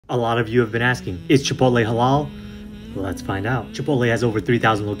A lot of you have been asking, is Chipotle halal? Let's find out. Chipotle has over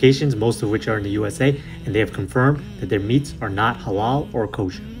 3,000 locations, most of which are in the USA, and they have confirmed that their meats are not halal or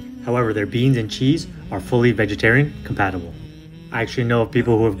kosher. However, their beans and cheese are fully vegetarian compatible. I actually know of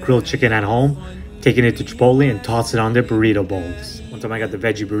people who have grilled chicken at home, taken it to Chipotle and tossed it on their burrito bowls. One time I got the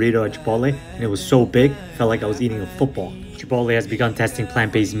veggie burrito at Chipotle and it was so big, felt like I was eating a football. Chipotle has begun testing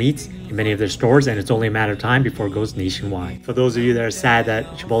plant-based meats in many of their stores, and it's only a matter of time before it goes nationwide. For those of you that are sad that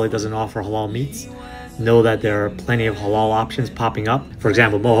Chipotle doesn't offer halal meats, know that there are plenty of halal options popping up. For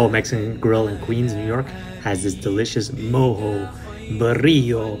example, Mojo Mexican Grill in Queens, New York has this delicious Mojo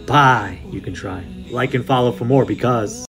burrito pie you can try. Like and follow for more because